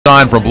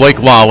sign from Blake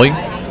Lally.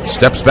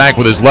 Steps back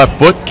with his left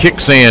foot,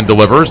 kicks and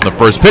delivers. And the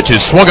first pitch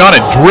is swung on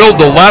and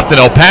drilled to left, and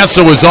El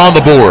Paso is on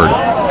the board.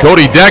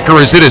 Cody Decker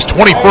has hit his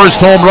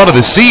 21st home run of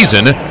the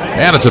season,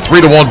 and it's a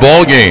 3-1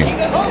 ball game.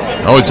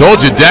 Oh, I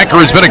told you, Decker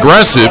has been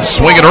aggressive,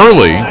 swinging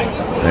early.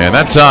 And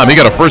that time he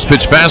got a first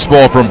pitch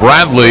fastball from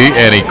Bradley,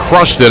 and he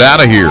crushed it out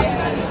of here.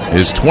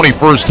 His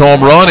 21st home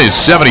run, his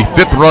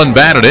 75th run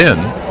batted in,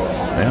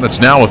 and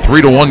it's now a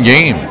 3-1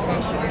 game.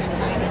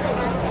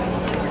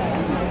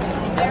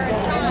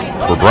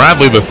 For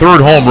Bradley, the third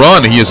home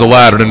run he has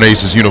allowed in an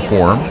Aces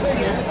uniform.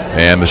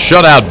 And the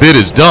shutout bid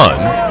is done.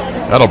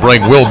 That'll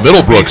bring Will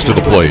Middlebrooks to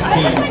the plate.